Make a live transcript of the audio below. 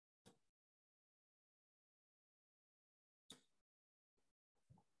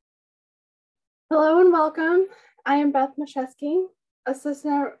Hello and welcome. I am Beth Machesky,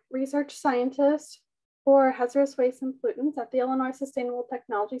 Assistant Research Scientist for Hazardous Waste and Pollutants at the Illinois Sustainable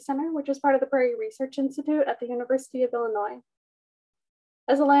Technology Center, which is part of the Prairie Research Institute at the University of Illinois.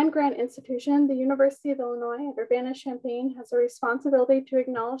 As a land-grant institution, the University of Illinois at Urbana-Champaign has a responsibility to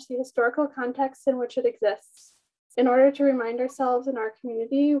acknowledge the historical context in which it exists. In order to remind ourselves and our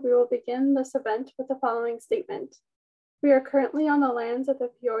community, we will begin this event with the following statement. We are currently on the lands of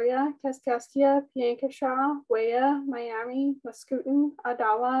the Peoria, Kaskaskia, Piankashaw, Waya, Miami, Mascoutin,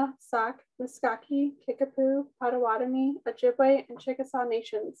 Odawa, Sauk, Muskogee, Kickapoo, Potawatomi, Ojibwe, and Chickasaw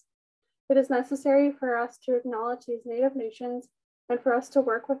nations. It is necessary for us to acknowledge these Native nations and for us to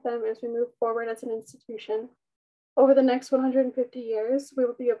work with them as we move forward as an institution. Over the next 150 years, we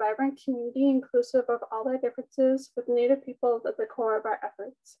will be a vibrant community inclusive of all our differences with Native peoples at the core of our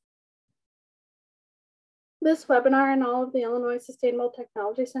efforts. This webinar and all of the Illinois Sustainable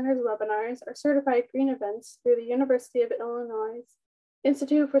Technology Center's webinars are certified green events through the University of Illinois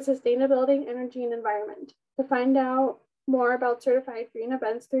Institute for Sustainability, Energy, and Environment. To find out more about certified green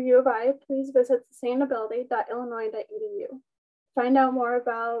events through U of I, please visit sustainability.illinois.edu. To find out more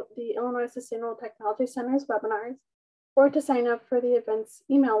about the Illinois Sustainable Technology Center's webinars, or to sign up for the event's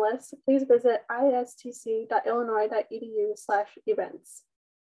email list, please visit istc.illinois.edu/events.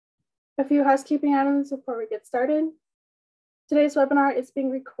 A few housekeeping items before we get started. Today's webinar is being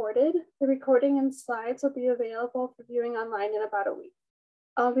recorded. The recording and slides will be available for viewing online in about a week.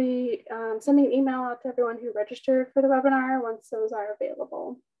 I'll be sending an email out to everyone who registered for the webinar once those are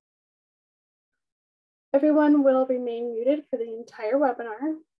available. Everyone will remain muted for the entire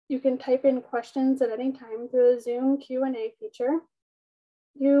webinar. You can type in questions at any time through the Zoom Q&A feature.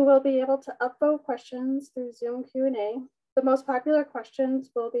 You will be able to upvote questions through Zoom Q&A. The most popular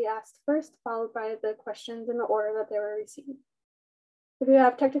questions will be asked first, followed by the questions in the order that they were received. If you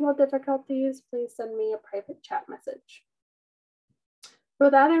have technical difficulties, please send me a private chat message.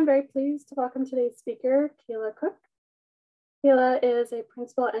 With that, I'm very pleased to welcome today's speaker, Cayla Cook. Cayla is a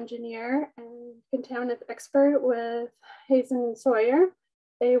principal engineer and contaminant expert with Hazen and Sawyer,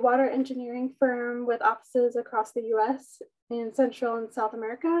 a water engineering firm with offices across the US, in Central and South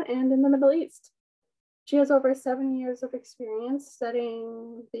America, and in the Middle East. She has over 7 years of experience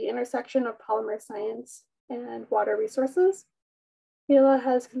studying the intersection of polymer science and water resources. Cayla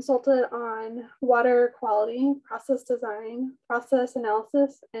has consulted on water quality, process design, process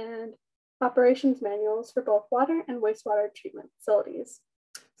analysis, and operations manuals for both water and wastewater treatment facilities.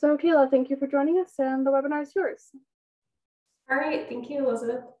 So Cayla, thank you for joining us, and the webinar is yours. All right, thank you,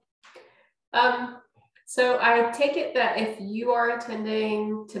 Elizabeth. So I take it that if you are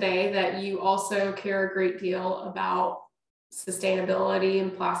attending today, that you also care a great deal about sustainability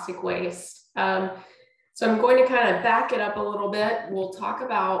and plastic waste. So I'm going to kind of back it up a little bit. We'll talk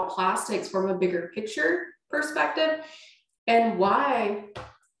about plastics from a bigger picture perspective and why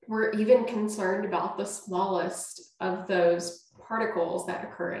we're even concerned about the smallest of those particles that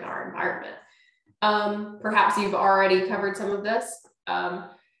occur in our environment. Perhaps you've already covered some of this.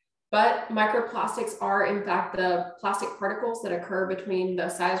 But microplastics are, in fact, the plastic particles that occur between the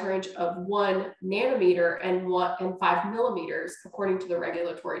size range of 1 nanometer and 5 millimeters, according to the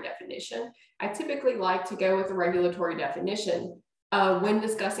regulatory definition. I typically like to go with the regulatory definition when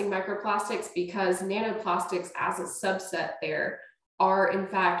discussing microplastics because nanoplastics as a subset there are, in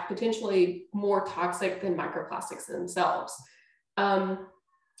fact, potentially more toxic than microplastics themselves.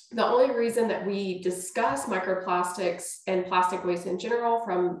 The only reason that we discuss microplastics and plastic waste in general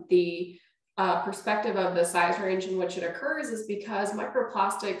from the perspective of the size range in which it occurs is because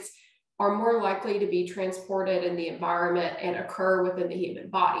microplastics are more likely to be transported in the environment and occur within the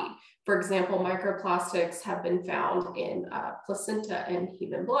human body. For example, microplastics have been found in placenta and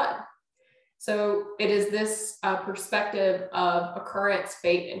human blood. So it is this perspective of occurrence,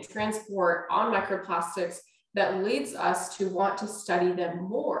 fate, and transport on microplastics that leads us to want to study them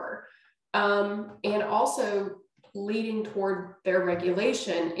more, and also leading toward their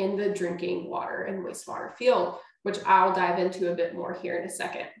regulation in the drinking water and wastewater field, which I'll dive into a bit more here in a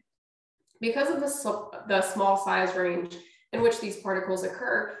second. Because of the small size range in which these particles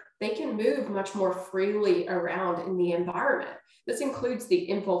occur, they can move much more freely around in the environment. This includes the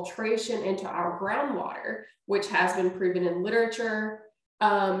infiltration into our groundwater, which has been proven in literature,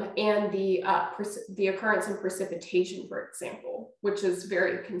 and the occurrence in precipitation, for example, which is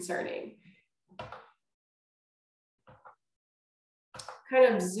very concerning. Kind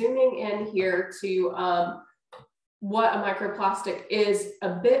of zooming in here to what a microplastic is a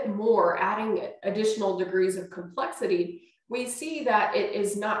bit more, adding additional degrees of complexity, we see that it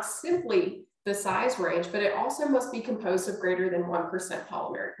is not simply the size range, but it also must be composed of greater than 1%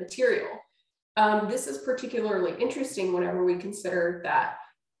 polymeric material. This is particularly interesting whenever we consider that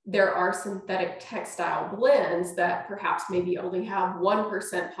there are synthetic textile blends that perhaps maybe only have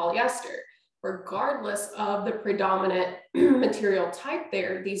 1% polyester. Regardless of the predominant material type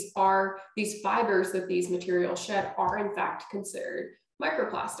there, these fibers that these materials shed are in fact considered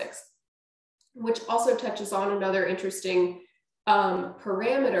microplastics, which also touches on another interesting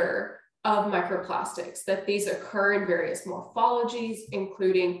parameter of microplastics, that these occur in various morphologies,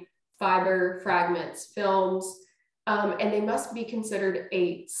 including fiber, fragments, films, and they must be considered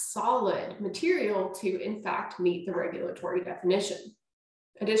a solid material to in fact meet the regulatory definition.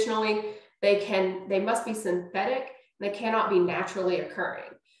 Additionally, they must be synthetic, and they cannot be naturally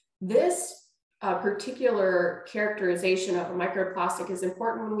occurring. This particular characterization of a microplastic is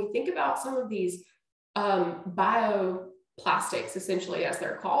important when we think about some of these bioplastics, essentially, as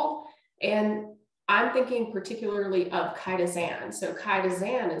they're called. And I'm thinking particularly of chitosan. So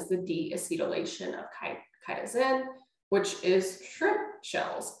chitosan is the deacetylation of chitosan, which is shrimp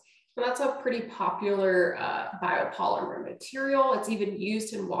shells. And that's a pretty popular biopolymer material. It's even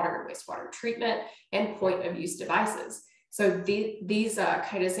used in water and wastewater treatment and point of use devices. So these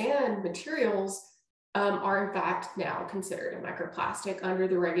chitosan materials are in fact now considered a microplastic under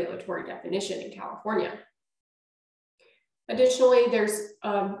the regulatory definition in California. Additionally, there's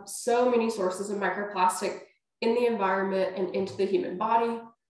so many sources of microplastic in the environment and into the human body.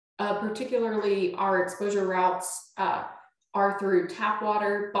 Particularly our exposure routes are through tap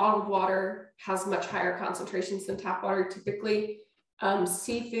water. Bottled water has much higher concentrations than tap water typically,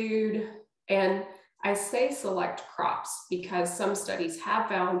 seafood, and I say select crops because some studies have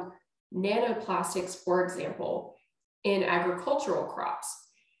found nanoplastics, for example, in agricultural crops.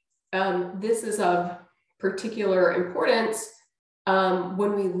 This is of particular importance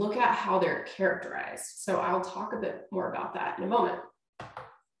when we look at how they're characterized. So I'll talk a bit more about that in a moment.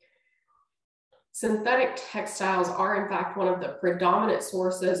 Synthetic textiles are in fact one of the predominant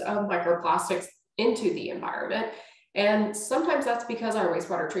sources of microplastics into the environment. And sometimes that's because our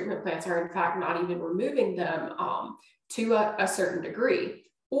wastewater treatment plants are in fact not even removing them to a certain degree,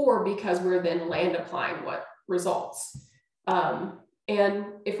 or because we're then land applying what results. And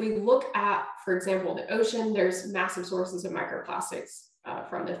if we look at, for example, the ocean, there's massive sources of microplastics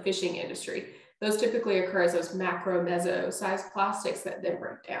from the fishing industry. Those typically occur as those macro, meso-sized plastics that then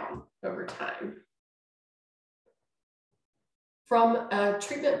break down over time. From a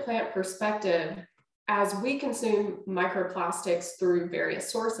treatment plant perspective, as we consume microplastics through various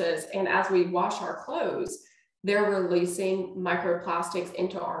sources, and as we wash our clothes, they're releasing microplastics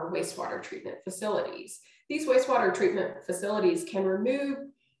into our wastewater treatment facilities. These wastewater treatment facilities can remove,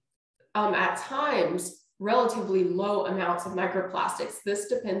 at times, relatively low amounts of microplastics. This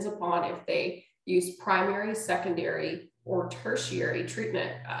depends upon if they use primary, secondary, or tertiary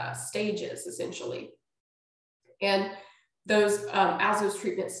treatment stages, essentially. And those, as those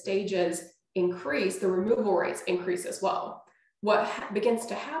treatment stages increase, the removal rates increase as well. What begins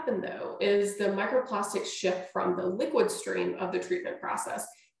to happen, though, is the microplastics shift from the liquid stream of the treatment process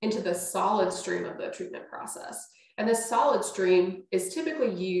into the solid stream of the treatment process. And the solid stream is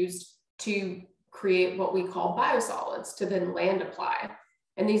typically used to create what we call biosolids to then land apply.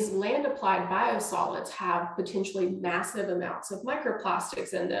 And these land applied biosolids have potentially massive amounts of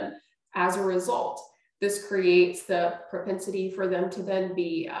microplastics in them as a result. This creates the propensity for them to then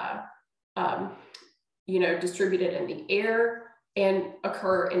be distributed in the air and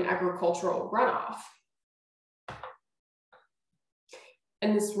occur in agricultural runoff.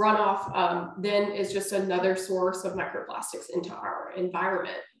 And this runoff then is just another source of microplastics into our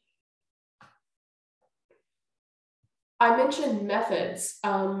environment. I mentioned methods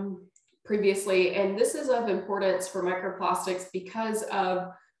previously, and this is of importance for microplastics because of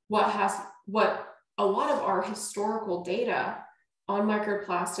what a lot of our historical data on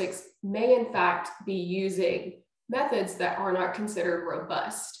microplastics may in fact be using methods that are not considered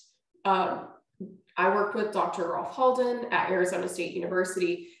robust. I worked with Dr. Rolf Halden at Arizona State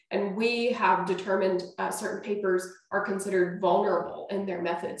University, and we have determined certain papers are considered vulnerable in their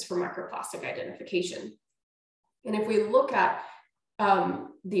methods for microplastic identification. And if we look at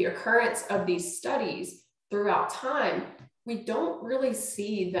the occurrence of these studies throughout time, we don't really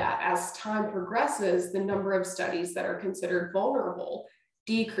see that as time progresses, the number of studies that are considered vulnerable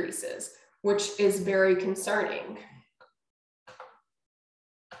decreases, which is very concerning.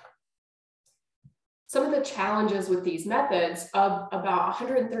 Some of the challenges with these methods of about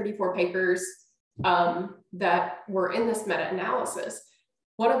 134 papers that were in this meta-analysis,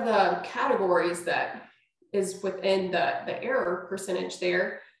 one of the categories that is within the error percentage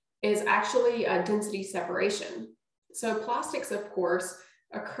there is actually density separation. So plastics, of course,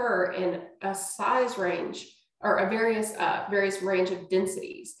 occur in a size range or a various range of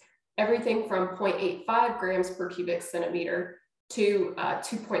densities, everything from 0.85 grams per cubic centimeter to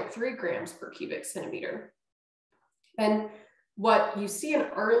 2.3 grams per cubic centimeter. And what you see in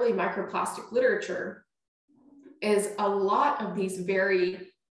early microplastic literature is a lot of these very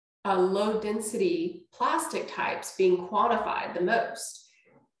low density plastic types being quantified the most,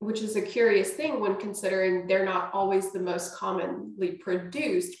 which is a curious thing when considering they're not always the most commonly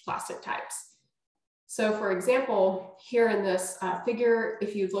produced plastic types. So for example, here in this figure,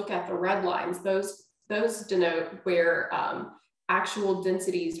 if you look at the red lines, those denote where actual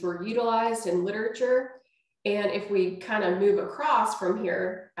densities were utilized in literature. And if we kind of move across from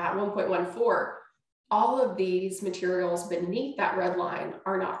here at 1.14, all of these materials beneath that red line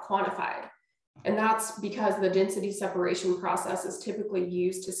are not quantified. And that's because the density separation process is typically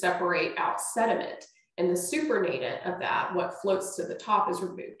used to separate out sediment. And the supernatant of that, what floats to the top, is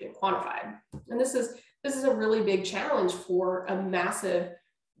removed and quantified. And this is a really big challenge for a massive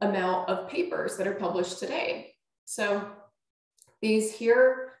amount of papers that are published today. So these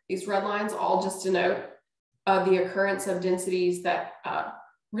red lines all just denote the occurrence of densities that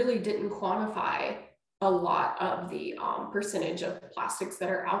really didn't quantify a lot of the percentage of plastics that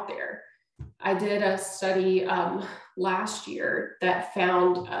are out there. I did a study last year that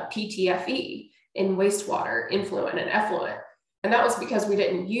found PTFE in wastewater, influent and effluent. And that was because we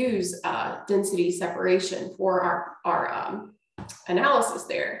didn't use density separation for our analysis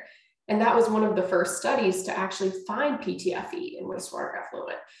there. And that was one of the first studies to actually find PTFE in wastewater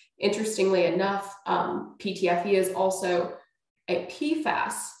effluent. Interestingly enough, PTFE is also a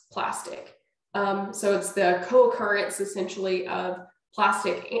PFAS plastic. So it's the co-occurrence essentially of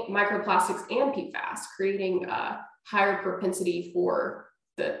microplastics and PFAS, creating a higher propensity for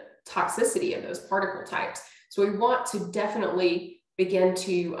the toxicity of those particle types. So we want to definitely begin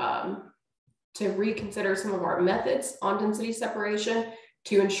to reconsider some of our methods on density separation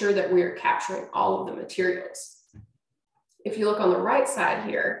to ensure that we are capturing all of the materials. If you look on the right side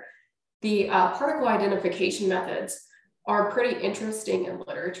here, the particle identification methods are pretty interesting in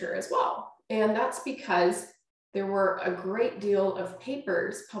literature as well. And that's because there were a great deal of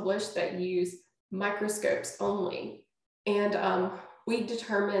papers published that use microscopes only. And we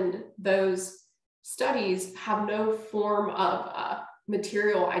determined those studies have no form of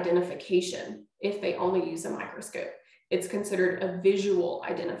material identification if they only use a microscope. It's considered a visual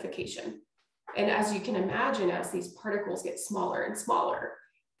identification. And as you can imagine, as these particles get smaller and smaller,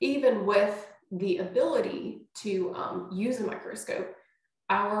 even with the ability to use a microscope,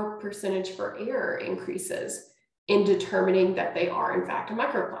 our percentage for error increases in determining that they are in fact a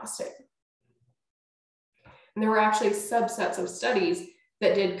microplastic. And there were actually subsets of studies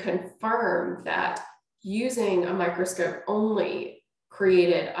that did confirm that using a microscope only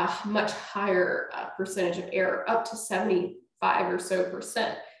created a much higher percentage of error, up to 75% or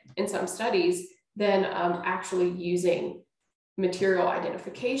so in some studies, than actually using material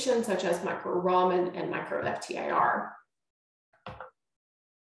identification such as micro-Raman and micro-FTIR.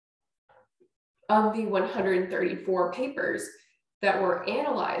 Of the 134 papers that were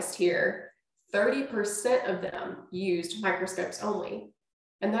analyzed here, 30% of them used microscopes only.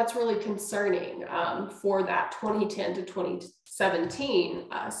 And that's really concerning for that 2010 to 2017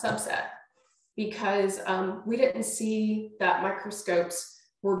 subset, because we didn't see that microscopes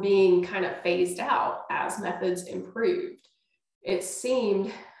were being kind of phased out as methods improved. It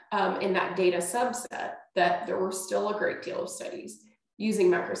seemed in that data subset that there were still a great deal of studies using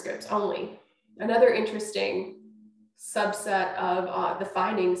microscopes only. Another interesting subset of the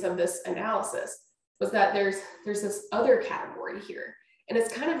findings of this analysis was that there's this other category here. And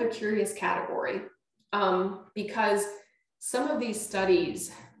it's kind of a curious category because some of these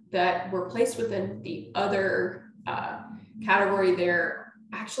studies that were placed within the other category there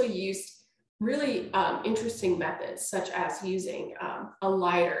actually used really interesting methods, such as using a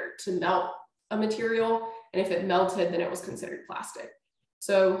lighter to melt a material. And if it melted, then it was considered plastic.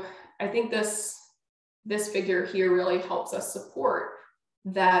 So I think this figure here really helps us support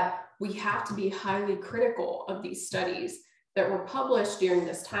that we have to be highly critical of these studies that were published during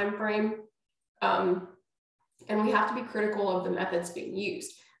this time frame. And we have to be critical of the methods being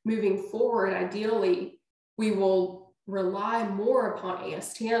used. Moving forward, ideally, we will rely more upon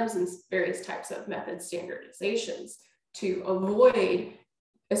ASTMs and various types of method standardizations to avoid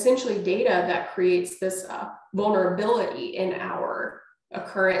essentially data that creates this vulnerability in our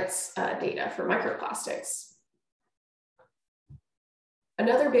occurrence data for microplastics.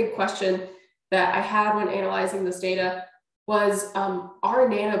 Another big question that I had when analyzing this data was, are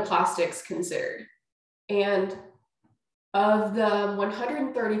nanoplastics considered? And Of the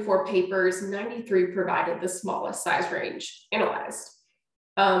 134 papers, 93 provided the smallest size range analyzed.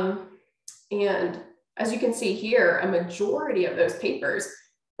 And as you can see here, a majority of those papers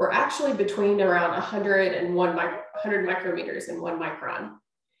were actually between around 100 and 100 micrometers and 1 micron.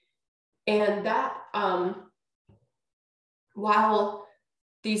 And that, while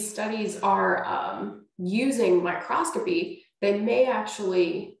these studies are using microscopy, they may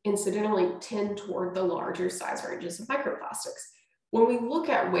actually incidentally tend toward the larger size ranges of microplastics. When we look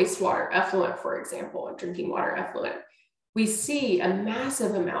at wastewater effluent, for example, and drinking water effluent, we see a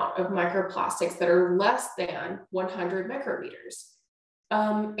massive amount of microplastics that are less than 100 micrometers.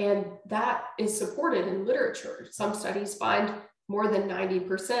 And that is supported in literature. Some studies find more than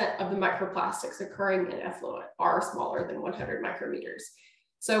 90% of the microplastics occurring in effluent are smaller than 100 micrometers.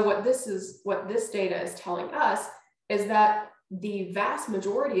 So what this data is telling us is that the vast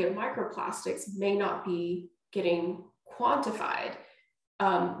majority of microplastics may not be getting quantified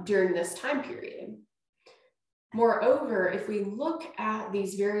during this time period. Moreover, if we look at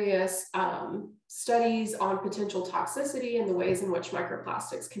these various studies on potential toxicity and the ways in which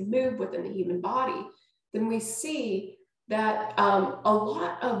microplastics can move within the human body, then we see that a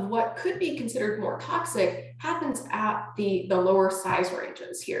lot of what could be considered more toxic happens at the lower size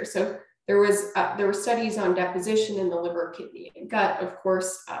ranges here. So there were studies on deposition in the liver, kidney, and gut. Of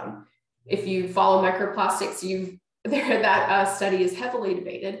course, if you follow microplastics, that study is heavily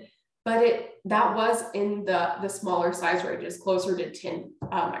debated, but that was in the smaller size ranges, closer to 10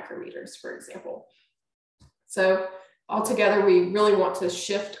 micrometers, for example. So altogether, we really want to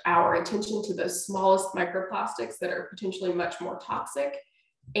shift our attention to those smallest microplastics that are potentially much more toxic.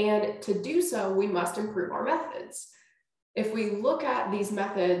 And to do so, we must improve our methods. If we look at these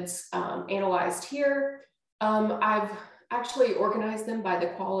methods analyzed here, I've actually organized them by the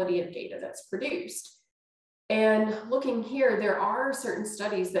quality of data that's produced. And looking here, there are certain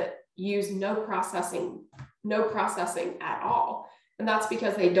studies that use no processing at all. And that's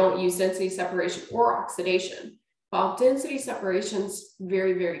because they don't use density separation or oxidation. While density separation is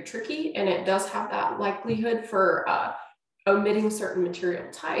very, very tricky, and it does have that likelihood for omitting certain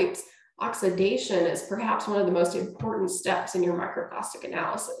material types, oxidation is perhaps one of the most important steps in your microplastic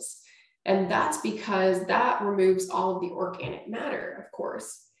analysis. And that's because that removes all of the organic matter, of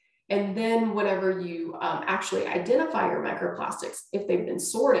course. And then whenever you actually identify your microplastics, if they've been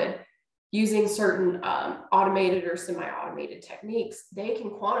sorted using certain automated or semi-automated techniques, they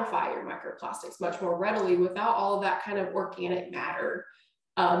can quantify your microplastics much more readily without all of that kind of organic matter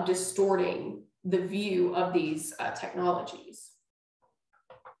distorting the view of these technologies.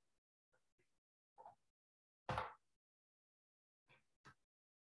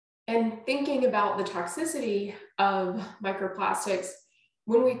 And thinking about the toxicity of microplastics,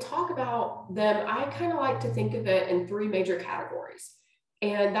 when we talk about them, I kind of like to think of it in 3 major categories.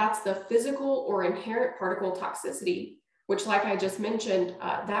 And that's the physical or inherent particle toxicity, which, like I just mentioned,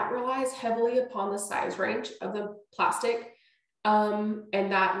 that relies heavily upon the size range of the plastic, and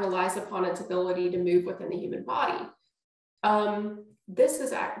that relies upon its ability to move within the human body.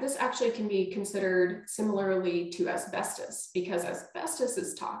 This actually can be considered similarly to asbestos, because asbestos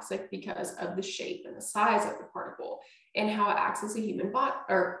is toxic because of the shape and the size of the particle and how it acts as a human body,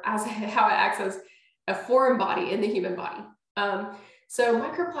 or how it acts as a foreign body in the human body. So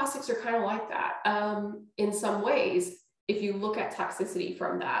microplastics are kind of like that in some ways, if you look at toxicity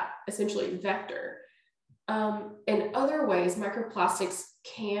from that essentially vector. In other ways, microplastics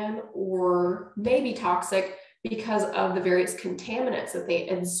can or may be toxic because of the various contaminants that they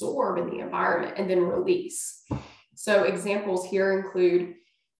absorb in the environment and then release. So examples here include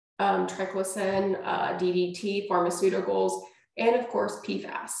triclosan, DDT, pharmaceuticals, and of course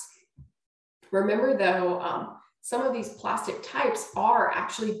PFAS. Remember though, some of these plastic types are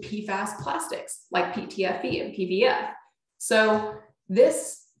actually PFAS plastics like PTFE and PVF. So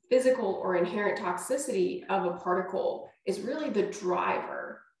this physical or inherent toxicity of a particle is really the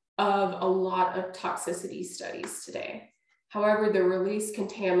driver of a lot of toxicity studies today. However, the release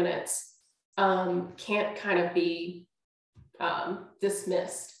contaminants can't kind of be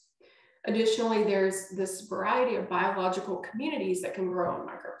dismissed. Additionally, there's this variety of biological communities that can grow on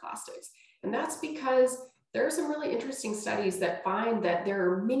microplastics. And that's because there are some really interesting studies that find that there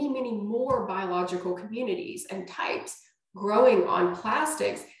are many, many more biological communities and types growing on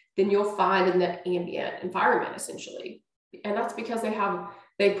plastics than you'll find in the ambient environment, essentially. And that's because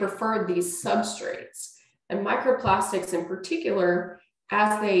they prefer these substrates. And microplastics in particular,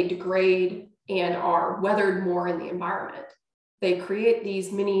 as they degrade and are weathered more in the environment, they create these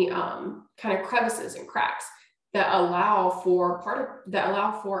many kind of crevices and cracks. that allow for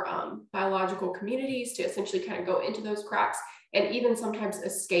biological communities to essentially kind of go into those cracks and even sometimes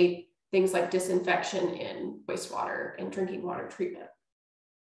escape things like disinfection in wastewater and drinking water treatment.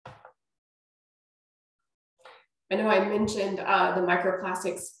 I know I mentioned the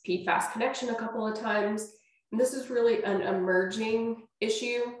microplastics PFAS connection a couple of times, and this is really an emerging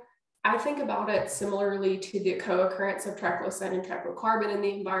issue. I think about it similarly to the co-occurrence of triclosan and triclocarbon in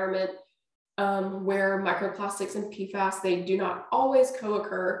the environment, where microplastics and PFAS, they do not always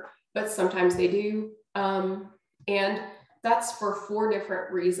co-occur, but sometimes they do. And that's for 4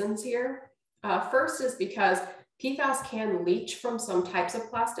 different reasons here. First is because PFAS can leach from some types of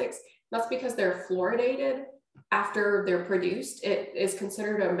plastics. That's because they're fluoridated after they're produced. It is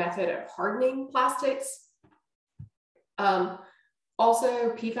considered a method of hardening plastics.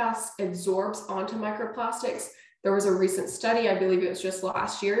 Also, PFAS absorbs onto microplastics. There was a recent study, I believe it was just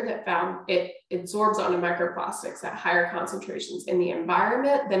last year, that found it absorbs onto microplastics at higher concentrations in the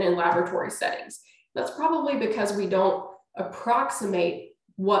environment than in laboratory settings. That's probably because we don't approximate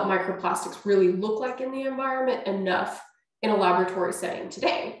what microplastics really look like in the environment enough in a laboratory setting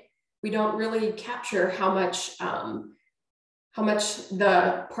today. We don't really capture how much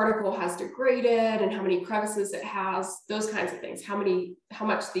the particle has degraded and how many crevices it has, those kinds of things, how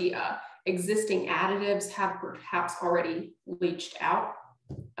much the existing additives have perhaps already leached out.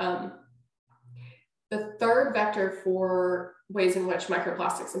 The third vector for ways in which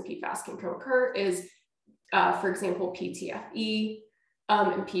microplastics and PFAS can co-occur is, for example, PTFE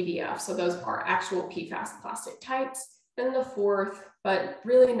and PVF. So those are actual PFAS plastic types. And the fourth, but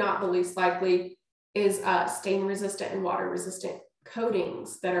really not the least likely, is stain resistant and water resistant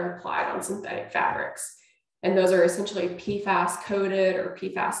coatings that are applied on synthetic fabrics. And those are essentially PFAS coated or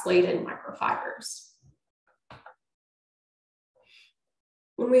PFAS laden microfibers.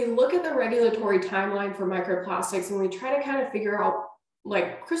 When we look at the regulatory timeline for microplastics and we try to kind of figure out,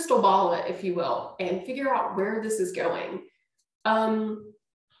 like crystal ball it, if you will, and figure out where this is going, I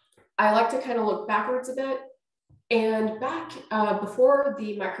like to kind of look backwards a bit. And back before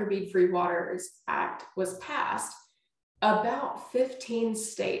the Microbead-Free Waters Act was passed, about 15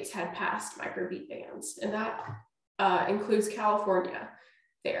 states had passed microbead bans, and that includes California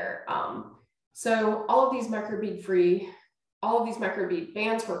there. So all of these microbead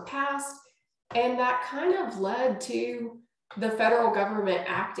bans were passed, and that kind of led to the federal government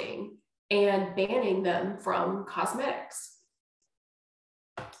acting and banning them from cosmetics.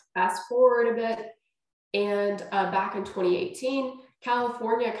 Fast forward a bit, and back in 2018,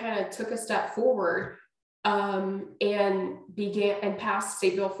 California kind of took a step forward and passed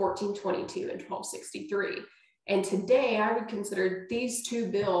State Bill 1422 and 1263. And today I would consider these 2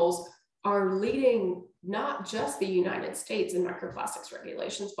 bills are leading not just the United States in microplastics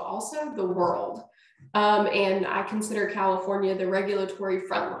regulations, but also the world. And I consider California the regulatory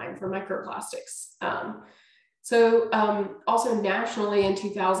frontline for microplastics. Also nationally in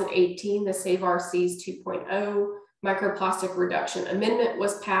 2018, the Save Our Seas 2.0 microplastic reduction amendment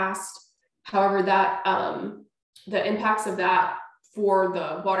was passed. However, that the impacts of that for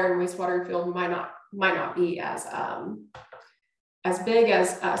the water and wastewater field might not be as big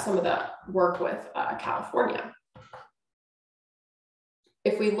as some of the work with California.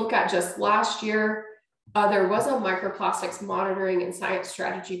 If we look at just last year, there was a microplastics monitoring and science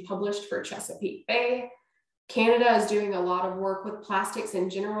strategy published for Chesapeake Bay. Canada is doing a lot of work with plastics in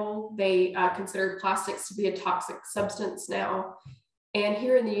general. They consider plastics to be a toxic substance now. And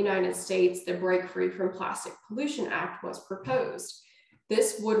here in the United States, the Break Free from Plastic Pollution Act was proposed.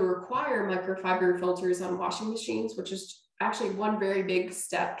 This would require microfiber filters on washing machines, which is actually one very big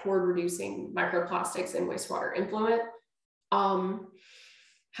step toward reducing microplastics in wastewater influent.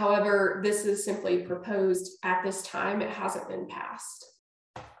 However, this is simply proposed at this time. It hasn't been passed.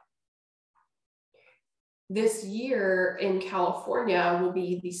 This year in California will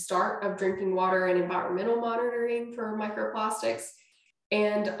be the start of drinking water and environmental monitoring for microplastics.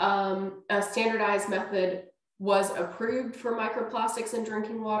 And a standardized method was approved for microplastics in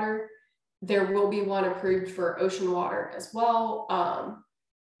drinking water. There will be one approved for ocean water as well.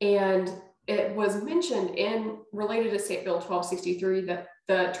 And it was mentioned related to State Bill 1263 that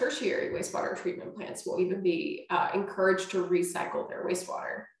the tertiary wastewater treatment plants will even be encouraged to recycle their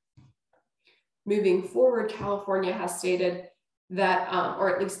wastewater. Moving forward, California has stated that,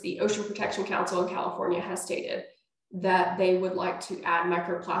 or at least the Ocean Protection Council in California has stated that they would like to add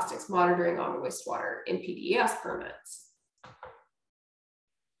microplastics monitoring on wastewater in PDES permits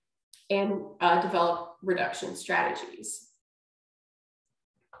and develop reduction strategies.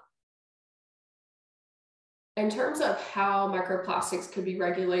 In terms of how microplastics could be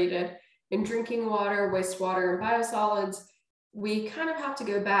regulated, in drinking water, wastewater, and biosolids, we kind of have to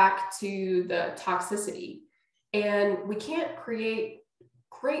go back to the toxicity. And we can't create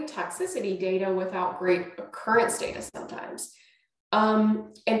great toxicity data without great occurrence data sometimes.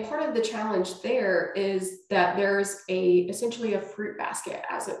 And part of the challenge there is that there's essentially a fruit basket,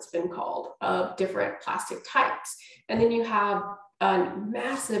 as it's been called, of different plastic types. And then you have a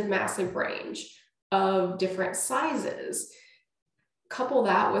massive, massive range of different sizes. Couple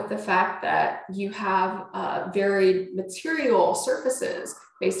that with the fact that you have varied material surfaces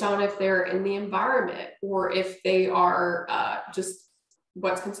based on if they're in the environment or if they are just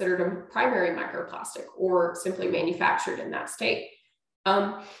what's considered a primary microplastic or simply manufactured in that state.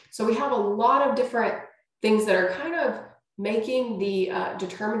 So we have a lot of different things that are kind of making the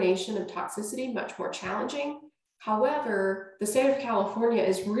determination of toxicity much more challenging. However, the state of California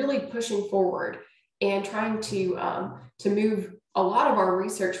is really pushing forward and trying to move a lot of our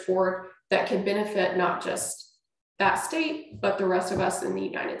research forward that can benefit not just that state, but the rest of us in the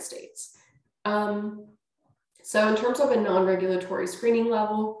United States. So in terms of a non-regulatory screening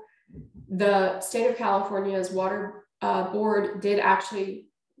level, the state of California's water board did actually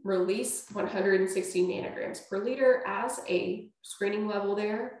release 160 nanograms per liter as a screening level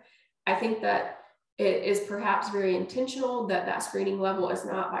there. I think that it is perhaps very intentional that that screening level is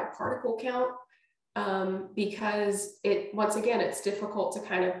not by particle count, because once again, it's difficult to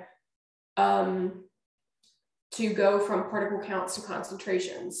kind of to go from particle counts to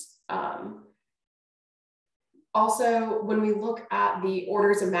concentrations. Also, when we look at the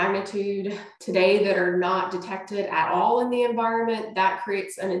orders of magnitude today that are not detected at all in the environment, that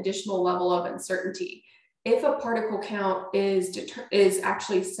creates an additional level of uncertainty. If a particle count is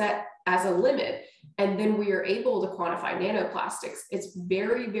actually set as a limit, and then we are able to quantify nanoplastics, it's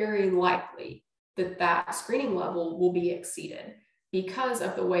very, very likely that that screening level will be exceeded because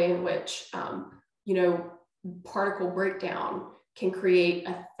of the way in which, particle breakdown can create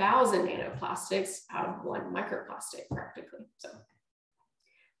 1,000 nanoplastics out of one microplastic practically. So,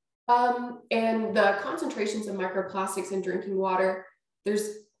 and the concentrations of microplastics in drinking water, there's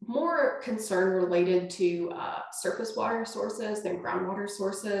more concern related to surface water sources than groundwater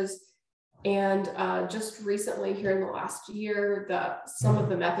sources. And just recently here in the last year, some of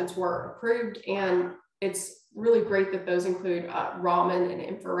the methods were approved, and it's really great that those include Raman and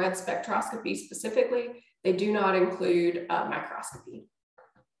infrared spectroscopy specifically. They do not include microscopy.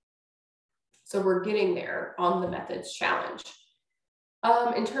 So we're getting there on the methods challenge.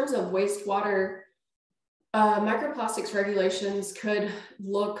 In terms of wastewater, microplastics regulations could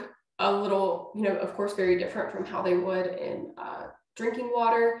look a little, of course, very different from how they would in drinking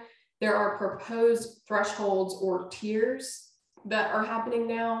water. There are proposed thresholds or tiers that are happening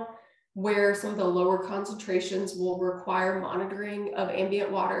now where some of the lower concentrations will require monitoring of ambient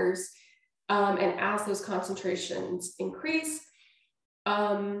waters. And as those concentrations increase,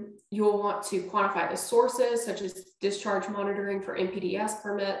 you'll want to quantify the sources, such as discharge monitoring for NPDES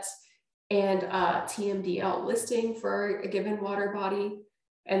permits and TMDL listing for a given water body.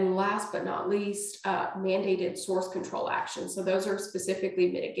 And last but not least, mandated source control actions. So those are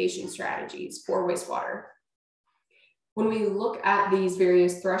specifically mitigation strategies for wastewater. When we look at these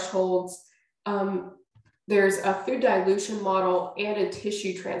various thresholds, there's a food dilution model and a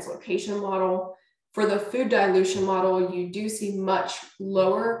tissue translocation model. For the food dilution model, you do see much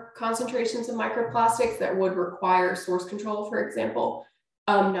lower concentrations of microplastics that would require source control, for example.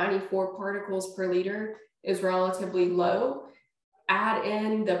 94 particles per liter is relatively low. Add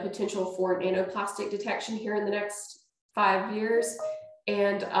in the potential for nanoplastic detection here in the next 5 years,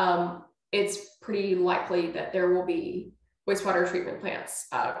 and it's pretty likely that there will be wastewater treatment plants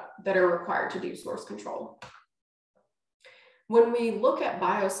that are required to do source control. When we look at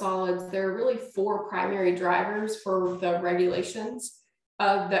biosolids, there are really 4 primary drivers for the regulations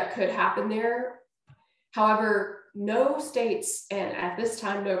that could happen there. However, no states, and at this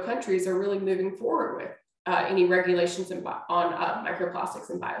time, no countries are really moving forward with any regulations on microplastics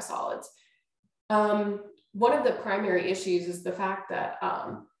and biosolids. One of the primary issues is the fact that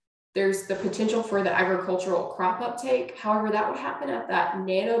there's the potential for the agricultural crop uptake. However, that would happen at that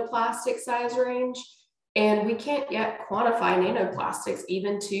nanoplastic size range. And we can't yet quantify nanoplastics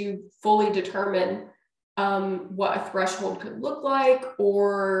even to fully determine what a threshold could look like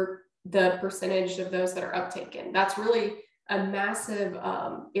or the percentage of those that are uptaken. That's really a massive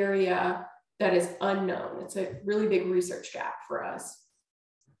area that is unknown. It's a really big research gap for us.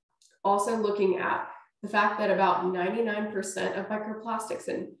 Also looking at the fact that about 99% of microplastics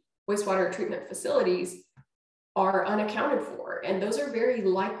in wastewater treatment facilities are unaccounted for, and those are very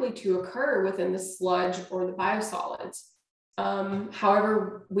likely to occur within the sludge or the biosolids.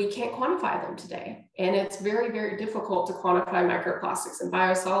 However, we can't quantify them today. And it's very, very difficult to quantify microplastics and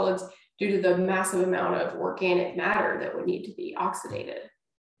biosolids due to the massive amount of organic matter that would need to be oxidated.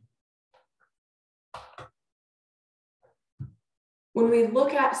 When we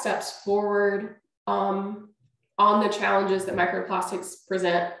look at steps forward on the challenges that microplastics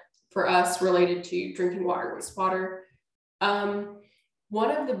present for us related to drinking water, wastewater, one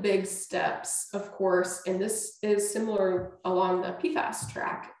of the big steps, of course, and this is similar along the PFAS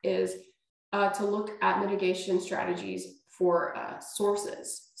track, is to look at mitigation strategies for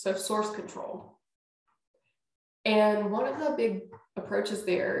sources, so source control. And one of the big approaches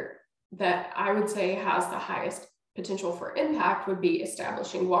there that I would say has the highest potential for impact would be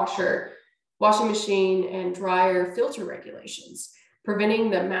establishing washing machine and dryer filter regulations, preventing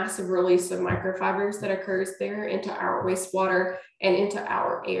the massive release of microfibers that occurs there into our wastewater and into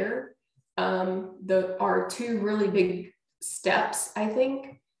our air. Are two really big steps, I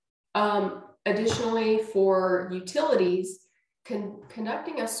think. Additionally, for utilities,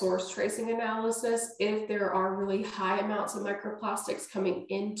 conducting a source tracing analysis if there are really high amounts of microplastics coming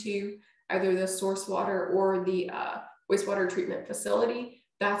into either the source water or the wastewater treatment facility,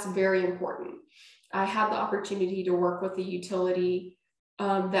 that's very important. I had the opportunity to work with a utility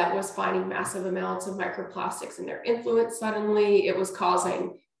that was finding massive amounts of microplastics in their influent suddenly. It was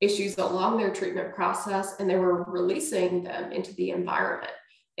causing issues along their treatment process, and they were releasing them into the environment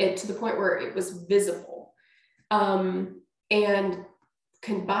to the point where it was visible. By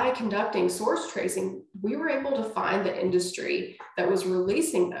conducting source tracing, we were able to find the industry that was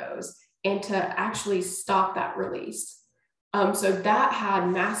releasing those and to actually stop that release. So that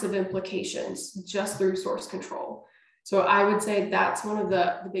had massive implications just through source control. So I would say that's one of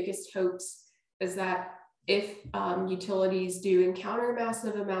the biggest hopes, is that if utilities do encounter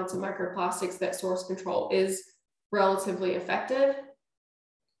massive amounts of microplastics, that source control is relatively effective.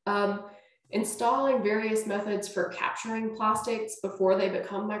 Installing various methods for capturing plastics before they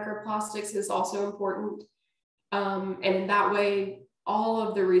become microplastics is also important. And in that way, all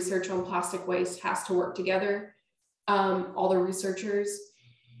of the research on plastic waste has to work together. All the researchers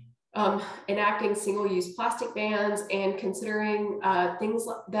enacting single-use plastic bans and considering things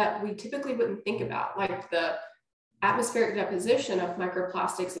that we typically wouldn't think about, like the atmospheric deposition of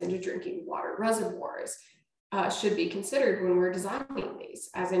microplastics into drinking water reservoirs should be considered when we're designing these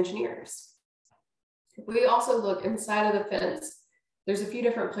as engineers. If we also look inside of the fence, there's a few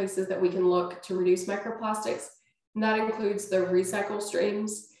different places that we can look to reduce microplastics, and that includes the recycle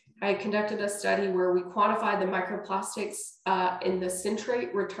streams. I conducted a study where we quantified the microplastics in the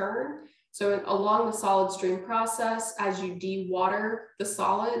centrate return. So along the solid stream process, as you dewater the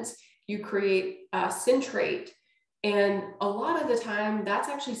solids, you create centrate. And a lot of the time that's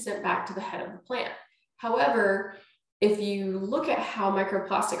actually sent back to the head of the plant. However, if you look at how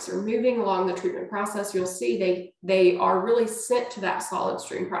microplastics are moving along the treatment process, you'll see they are really sent to that solid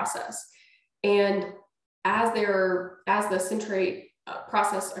stream process. And as the centrate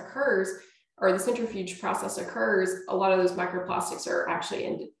process occurs, or the centrifuge process occurs, a lot of those microplastics are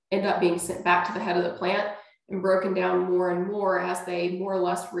actually end up being sent back to the head of the plant and broken down more and more as they more or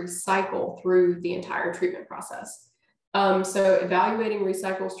less recycle through the entire treatment process. So evaluating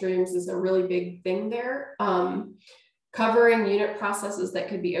recycle streams is a really big thing there. Covering unit processes that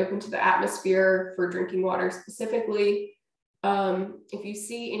could be open to the atmosphere for drinking water specifically. If you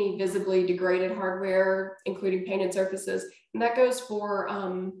see any visibly degraded hardware, including painted surfaces, and that goes for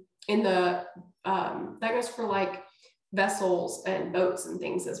like vessels and boats and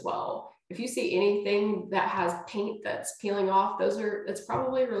things as well. If you see anything that has paint that's peeling off, it's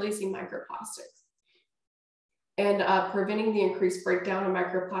probably releasing microplastics. And preventing the increased breakdown of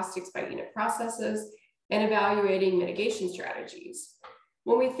microplastics by unit processes, and evaluating mitigation strategies.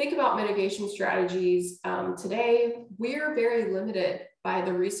 When we think about mitigation strategies today, we're very limited by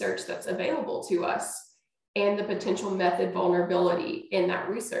the research that's available to us and the potential method vulnerability in that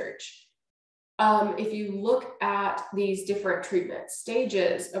research. If you look at these different treatment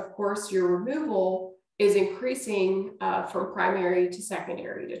stages, of course, your removal is increasing from primary to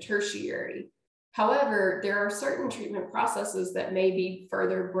secondary to tertiary. However, there are certain treatment processes that may be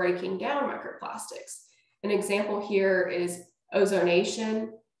further breaking down microplastics. An example here is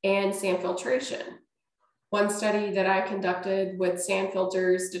ozonation and sand filtration. One study that I conducted with sand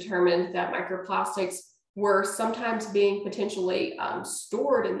filters determined that microplastics were sometimes being potentially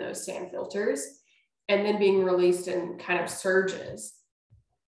stored in those sand filters and then being released in kind of surges.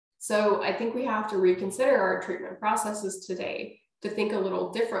 So I think we have to reconsider our treatment processes today to think a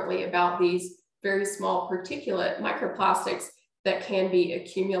little differently about these very small particulate microplastics that can be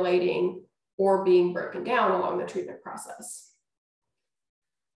accumulating or being broken down along the treatment process.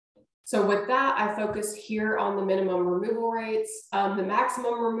 So with that, I focus here on the minimum removal rates. The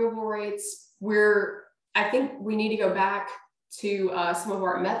maximum removal rates, I think we need to go back to some of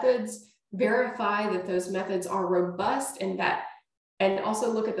our methods, verify that those methods are robust and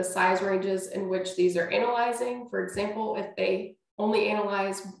also look at the size ranges in which these are analyzing. For example, if they only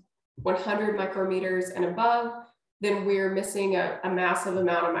analyze 100 micrometers and above, then we're missing a massive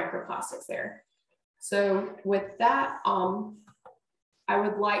amount of microplastics there. So with that, I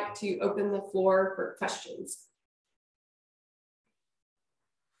would like to open the floor for questions.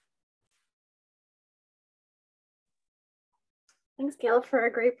 Thanks, Cayla, for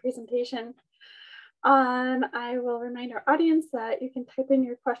a great presentation. I will remind our audience that you can type in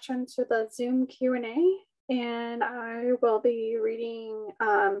your questions to the Zoom Q&A, and I will be reading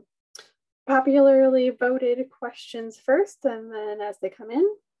popularly voted questions first, and then as they come in.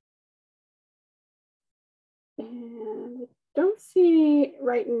 And I don't see any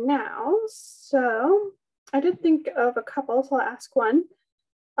right now, so I did think of a couple, so I'll ask one.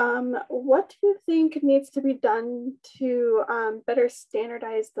 What do you think needs to be done to better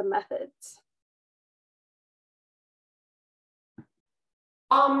standardize the methods?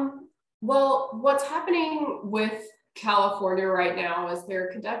 Well, what's happening with California right now is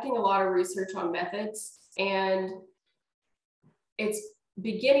they're conducting a lot of research on methods, and it's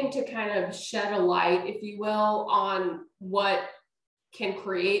beginning to kind of shed a light, if you will, on what can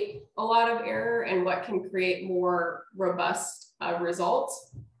create a lot of error and what can create more robust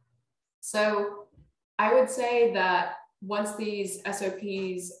results. So I would say that once these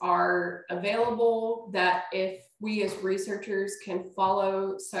SOPs are available, that if we as researchers can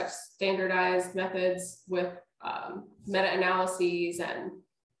follow such standardized methods with meta-analyses and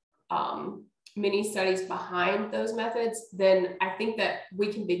many studies behind those methods, then I think that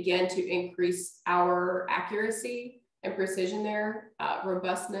we can begin to increase our accuracy and precision there,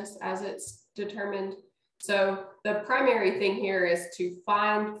 robustness as it's determined. So the primary thing here is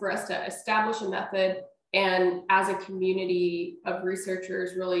for us to establish a method, and as a community of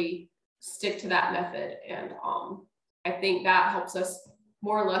researchers really stick to that method. And I think that helps us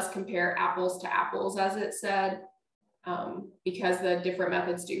more or less compare apples to apples, as it said, because the different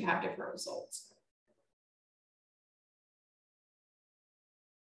methods do have different results.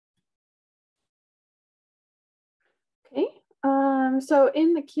 Okay, so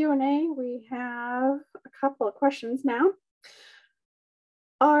in the Q&A, we have a couple of questions now.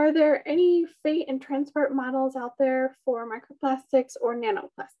 Are there any fate and transport models out there for microplastics or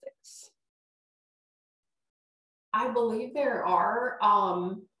nanoplastics? I believe there are.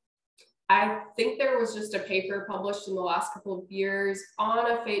 I think there was just a paper published in the last couple of years on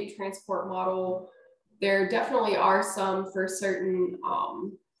a fate and transport model. There definitely are some for certain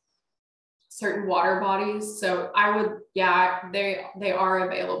water bodies. So I would, yeah, they are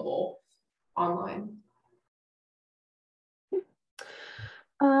available online.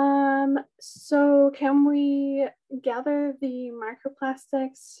 So can we gather the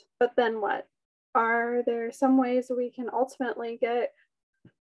microplastics, but then what? Are there some ways we can ultimately get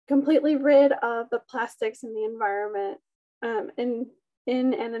completely rid of the plastics in the environment in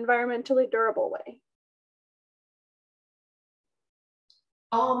an environmentally durable way?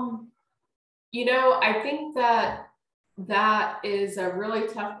 You know, I think that is a really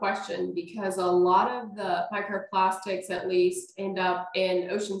tough question, because a lot of the microplastics at least end up in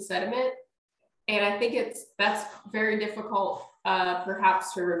ocean sediment. And I think that's very difficult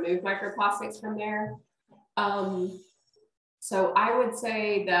perhaps to remove microplastics from there. So I would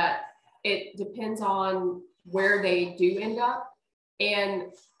say that it depends on where they do end up.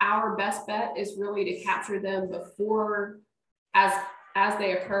 And our best bet is really to capture them before, as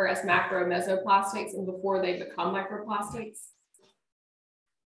they occur as macro mesoplastics and before they become microplastics.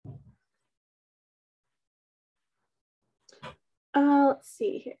 Let's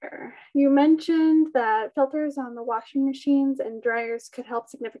see here. You mentioned that filters on the washing machines and dryers could help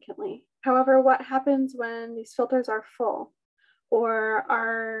significantly. However, what happens when these filters are full or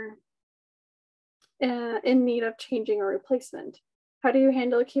are in need of changing or replacement? How do you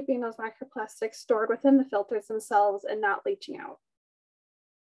handle keeping those microplastics stored within the filters themselves and not leaching out?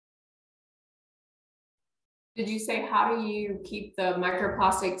 Did you say, how do you keep the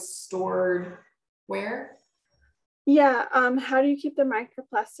microplastics stored where? Yeah, how do you keep the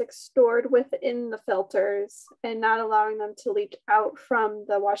microplastics stored within the filters and not allowing them to leach out from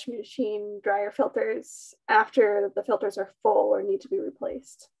the washing machine dryer filters after the filters are full or need to be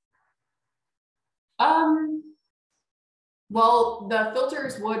replaced? Well, the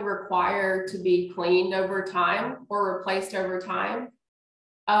filters would require to be cleaned over time or replaced over time.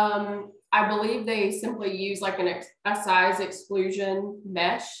 I believe they simply use like a size exclusion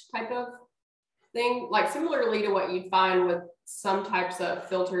mesh type of thing, like similarly to what you'd find with some types of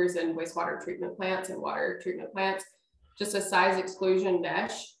filters in wastewater treatment plants and water treatment plants, just a size exclusion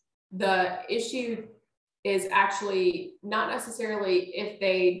mesh. The issue is actually not necessarily if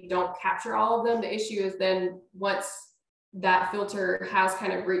they don't capture all of them. The issue is then once that filter has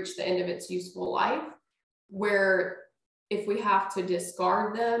kind of reached the end of its useful life, where if we have to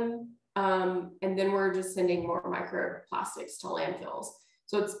discard them, and then we're just sending more microplastics to landfills.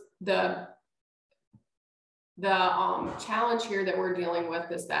 So it's the challenge here that we're dealing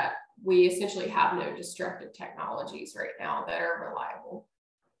with is that we essentially have no destructive technologies right now that are reliable.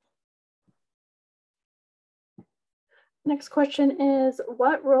 Next question is,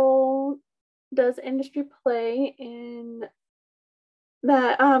 what role does industry play in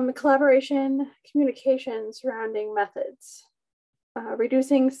the collaboration communication surrounding methods?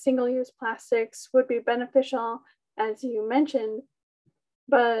 Reducing single-use plastics would be beneficial, as you mentioned,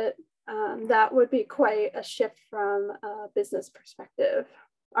 but that would be quite a shift from a business perspective.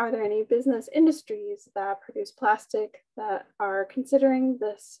 Are there any business industries that produce plastic that are considering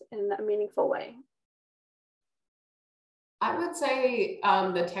this in a meaningful way? I would say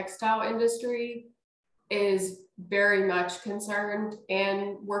the textile industry is very much concerned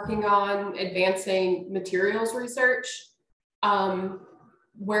and working on advancing materials research,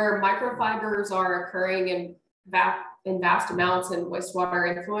 where microfibers are occurring in vast amounts in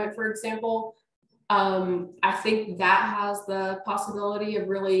wastewater effluent, for example. I think that has the possibility of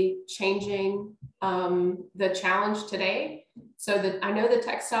really changing the challenge today. So that I know the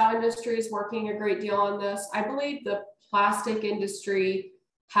textile industry is working a great deal on this. I believe the plastic industry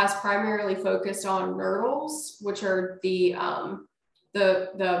has primarily focused on nurdles, which are the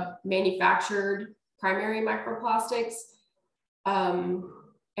manufactured primary microplastics.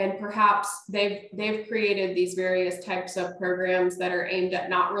 And perhaps they've created these various types of programs that are aimed at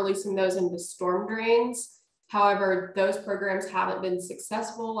not releasing those into storm drains. However, those programs haven't been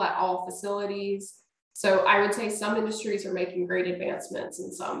successful at all facilities. So I would say some industries are making great advancements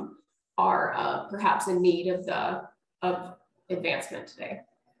and some are perhaps in need of advancement today.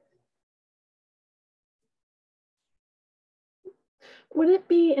 Would it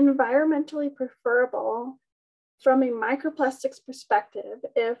be environmentally preferable from a microplastics perspective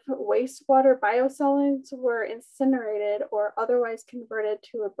if wastewater biosolids were incinerated or otherwise converted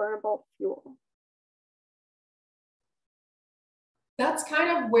to a burnable fuel? That's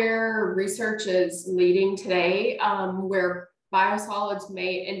kind of where research is leading today, where biosolids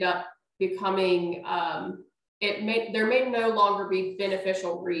may end up becoming, there may no longer be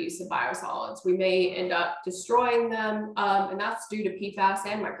beneficial reuse of biosolids. We may end up destroying them, and that's due to PFAS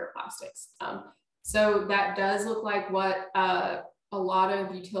and microplastics. So that does look like what a lot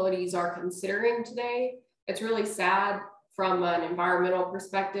of utilities are considering today. It's really sad from an environmental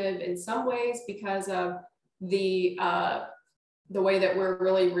perspective in some ways because of the way that we're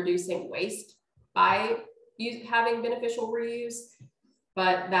really reducing waste by having beneficial reuse.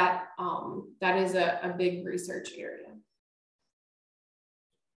 But that is a big research area.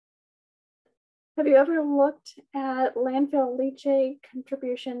 Have you ever looked at landfill leachate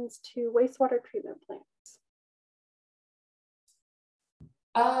contributions to wastewater treatment plants?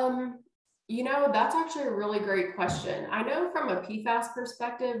 You know, that's actually a really great question. I know from a PFAS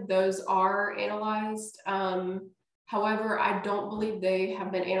perspective, those are analyzed. However, I don't believe they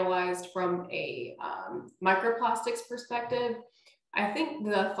have been analyzed from a microplastics perspective. I think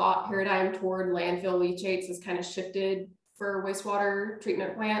the thought paradigm toward landfill leachates has kind of shifted for wastewater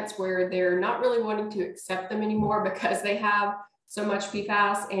treatment plants, where they're not really wanting to accept them anymore because they have so much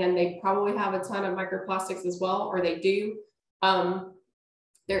PFAS and they probably have a ton of microplastics as well, or they do.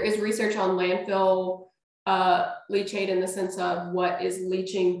 There is research on landfill leachate in the sense of what is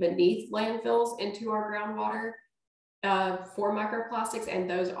leaching beneath landfills into our groundwater for microplastics, and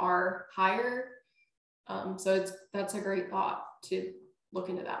those are higher. So that's a great thought to look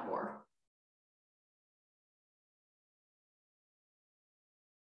into that more.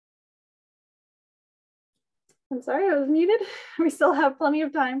 I'm sorry, I was muted. We still have plenty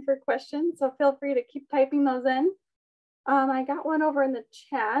of time for questions, so feel free to keep typing those in. I got one over in the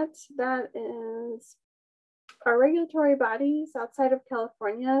chat that is, are regulatory bodies outside of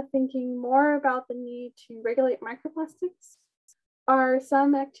California thinking more about the need to regulate microplastics? Are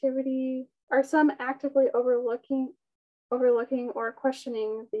some actively overlooking or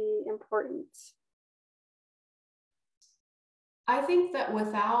questioning the importance? I think that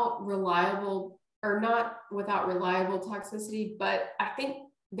without reliable toxicity, but I think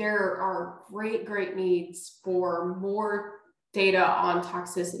there are great needs for more data on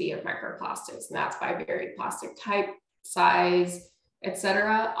toxicity of microplastics, and that's by varied plastic type, size,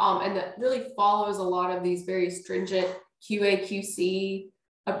 etc. And that really follows a lot of these very stringent QA/QC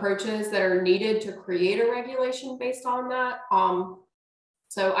approaches that are needed to create a regulation based on that.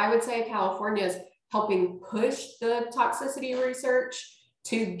 So I would say California is helping push the toxicity research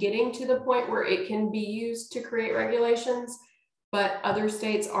to getting to the point where it can be used to create regulations, but other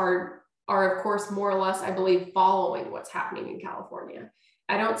states are of course more or less, I believe, following what's happening in California.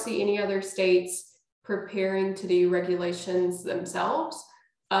 I don't see any other states preparing to do regulations themselves,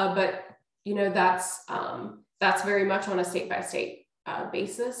 but you know, that's very much on a state-by-state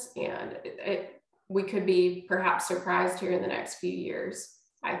basis, and we could be perhaps surprised here in the next few years,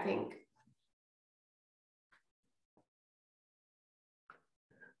 I think.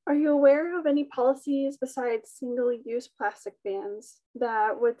 Are you aware of any policies besides single-use plastic bans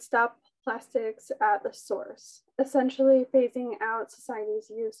that would stop plastics at the source, essentially phasing out society's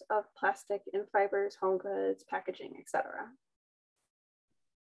use of plastic in fibers, home goods, packaging, etc.?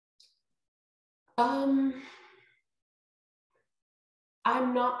 I'm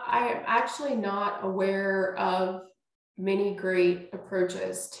actually not aware of many great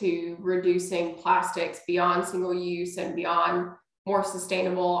approaches to reducing plastics beyond single use and beyond more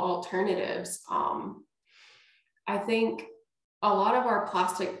sustainable alternatives. I think a lot of our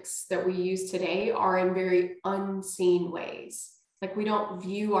plastics that we use today are in very unseen ways. Like, we don't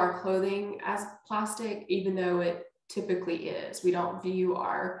view our clothing as plastic, even though it typically is. We don't view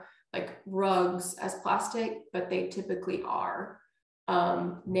our rugs as plastic, but they typically are.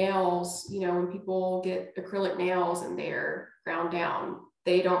 Nails, you know, when people get acrylic nails and they're ground down,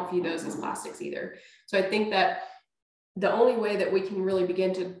 they don't view those as plastics either. So I think that the only way that we can really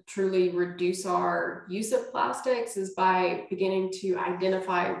begin to truly reduce our use of plastics is by beginning to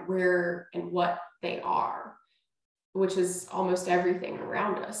identify where and what they are, which is almost everything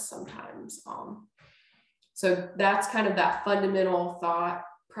around us sometimes. So that's kind of that fundamental thought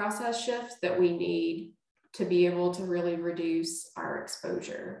process shift that we need to be able to really reduce our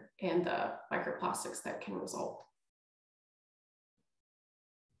exposure and the microplastics that can result.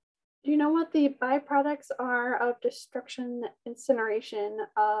 Do you know what the byproducts are of destruction, incineration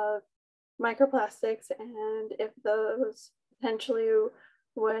of microplastics, and if those potentially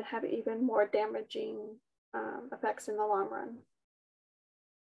would have even more damaging effects in the long run?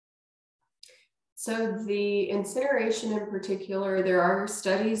 So the incineration in particular, there are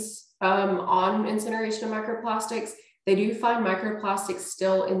studies on incineration of microplastics. They do find microplastics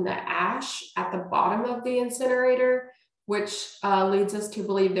still in the ash at the bottom of the incinerator, which leads us to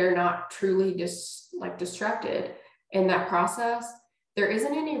believe they're not truly destructed in that process. There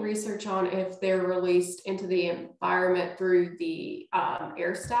isn't any research on if they're released into the environment through the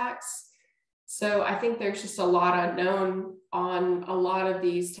air stacks. So I think there's just a lot unknown on a lot of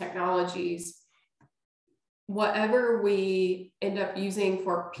these technologies. Whatever we end up using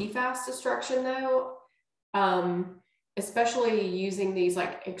for PFAS destruction though, especially using these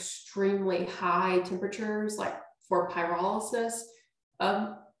extremely high temperatures, for pyrolysis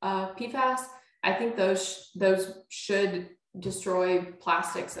of PFAS, I think those should destroy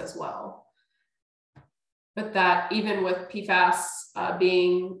plastics as well. But that even with PFAS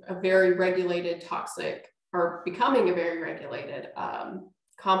being a very regulated toxic, or becoming a very regulated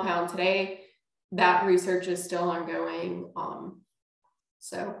compound today, that research is still ongoing.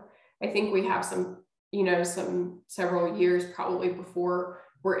 So I think we have some several years probably before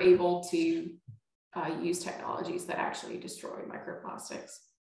we're able to use technologies that actually destroy microplastics.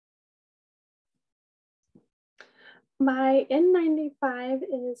 My N95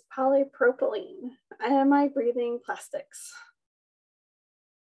 is polypropylene. Am I breathing plastics?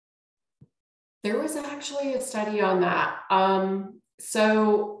 There was actually a study on that.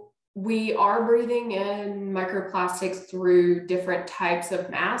 So we are breathing in microplastics through different types of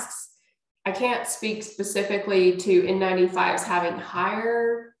masks. I can't speak specifically to N95s having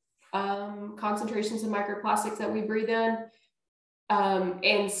higher concentrations of microplastics that we breathe in.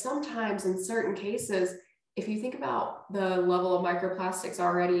 And sometimes in certain cases, if you think about the level of microplastics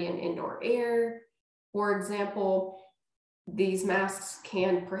already in indoor air, for example, these masks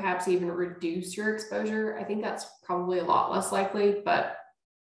can perhaps even reduce your exposure. I think that's probably a lot less likely, but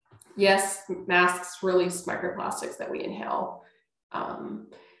yes, masks release microplastics that we inhale.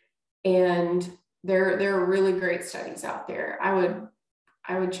 And there are really great studies out there. I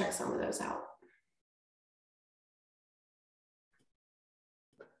would check some of those out.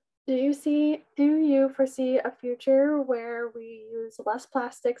 Do you foresee a future where we use less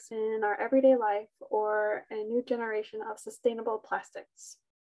plastics in our everyday life, or a new generation of sustainable plastics?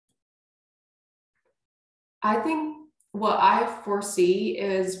 I think what I foresee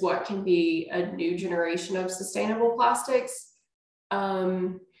is what can be a new generation of sustainable plastics.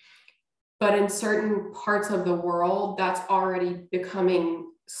 But in certain parts of the world, that's already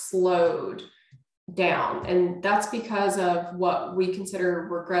becoming slowed down. And that's because of what we consider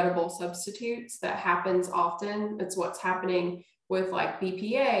regrettable substitutes that happens often. It's what's happening with like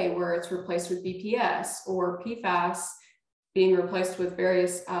BPA, where it's replaced with BPS, or PFAS being replaced with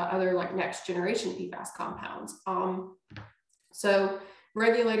various other like next generation PFAS compounds. So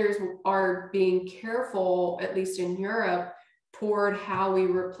regulators are being careful, at least in Europe, toward how we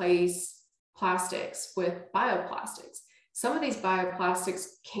replace plastics with bioplastics. Some of these bioplastics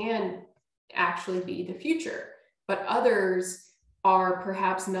can actually be the future, but others are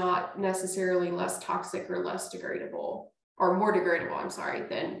perhaps not necessarily less toxic or less degradable, or more degradable, I'm sorry,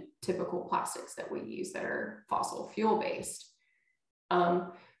 than typical plastics that we use that are fossil fuel based.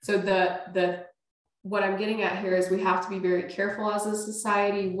 So what I'm getting at here is we have to be very careful as a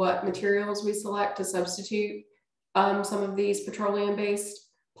society what materials we select to substitute some of these petroleum based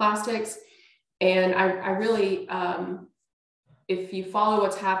plastics. And I really, if you follow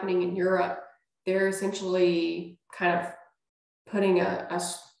what's happening in Europe, they're essentially kind of putting a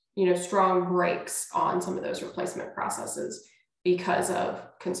strong brakes on some of those replacement processes because of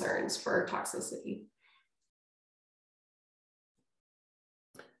concerns for toxicity.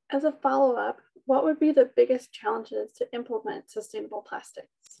 As a follow-up, what would be the biggest challenges to implement sustainable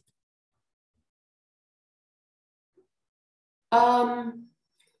plastics?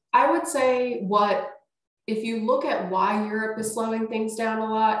 I would say if you look at why Europe is slowing things down a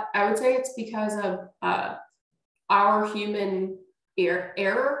lot, I would say it's because of our human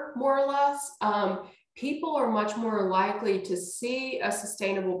error, more or less. People are much more likely to see a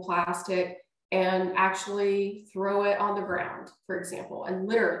sustainable plastic and actually throw it on the ground, for example, and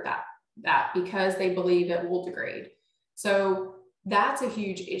litter that because they believe it will degrade. So that's a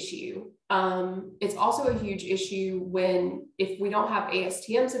huge issue. It's also a huge issue if we don't have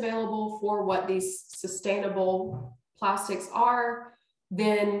ASTMs available for what these sustainable plastics are,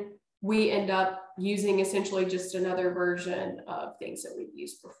 then we end up using essentially just another version of things that we've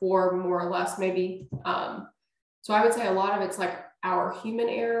used before, more or less, maybe. So I would say a lot of it's like our human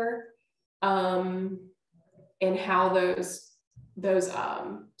error, and how those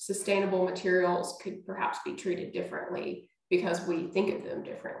sustainable materials could perhaps be treated differently because we think of them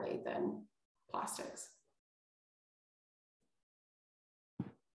differently than plastics.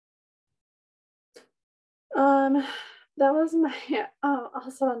 That was my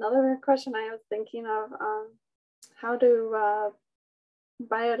also another question I was thinking of. How do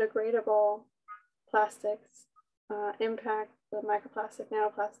biodegradable plastics impact the microplastic,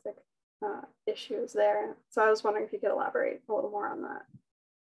 nanoplastic issues there? So I was wondering if you could elaborate a little more on that.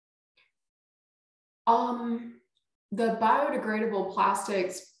 The biodegradable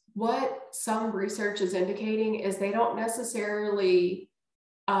plastics, what some research is indicating is they don't necessarily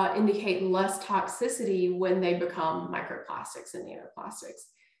indicate less toxicity when they become microplastics and nanoplastics.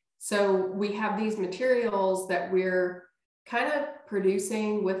 So we have these materials that we're kind of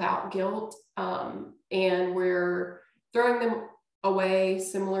producing without guilt, and we're throwing them away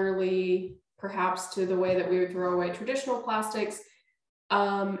similarly, perhaps to the way that we would throw away traditional plastics,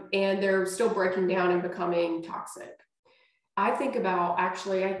 and they're still breaking down and becoming toxic. I think about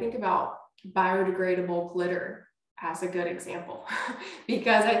biodegradable glitter as a good example,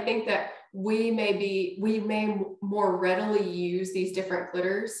 because I think that we may more readily use these different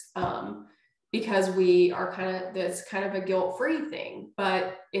glitters because that's kind of a guilt-free thing.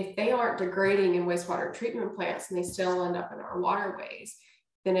 But if they aren't degrading in wastewater treatment plants and they still end up in our waterways,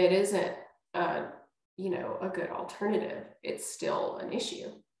 then it isn't a good alternative. It's still an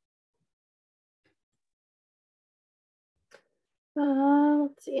issue.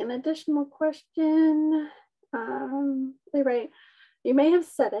 Let's see, an additional question. They write, you may have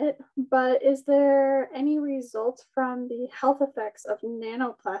said it, but is there any results from the health effects of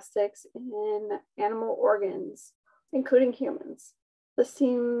nanoplastics in animal organs, including humans? This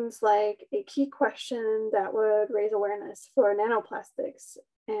seems like a key question that would raise awareness for nanoplastics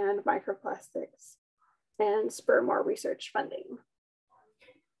and microplastics and spur more research funding.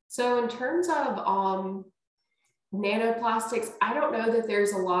 So in terms of nanoplastics, I don't know that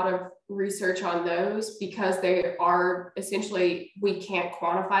there's a lot of research on those because they are essentially, we can't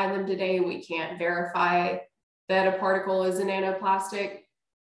quantify them today. We can't verify that a particle is a nanoplastic.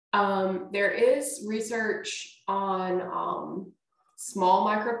 There is research on small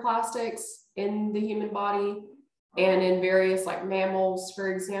microplastics in the human body and in various like mammals,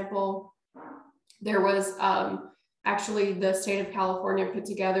 for example. There was actually the state of California put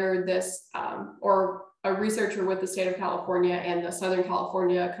together this, or a researcher with the state of California and the Southern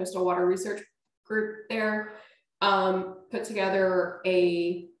California Coastal Water Research Group there, put together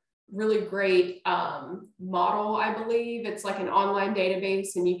a really great model, I believe. It's like an online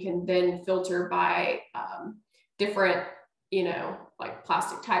database, and you can then filter by different, you know, like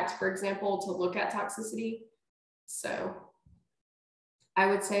plastic types, for example, to look at toxicity. So I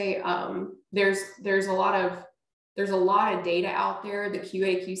would say there's a lot of data out there. The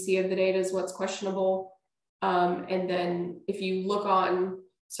QA/QC of the data is what's questionable. And then if you look on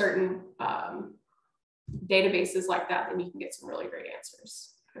certain databases like that, then you can get some really great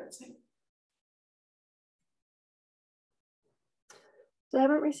answers, I would say. So I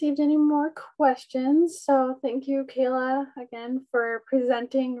haven't received any more questions. So thank you, Cayla, again, for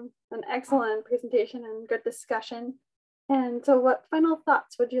presenting an excellent presentation and good discussion. And so what final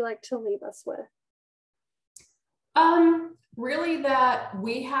thoughts would you like to leave us with? Really that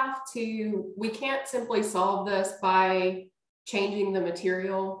we can't simply solve this by changing the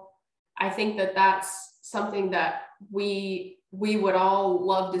material. I think that that's something that we would all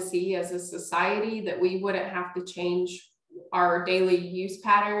love to see as a society, that we wouldn't have to change our daily use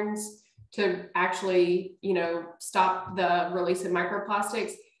patterns to actually, you know, stop the release of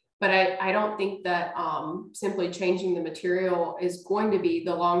microplastics. But I don't think that simply changing the material is going to be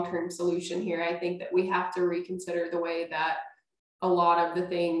the long-term solution here. I think that we have to reconsider the way that a lot of the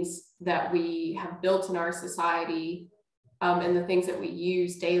things that we have built in our society and the things that we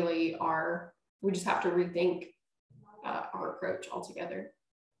use daily we just have to rethink our approach altogether.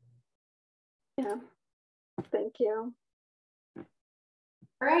 Yeah, thank you.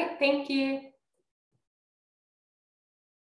 All right, thank you.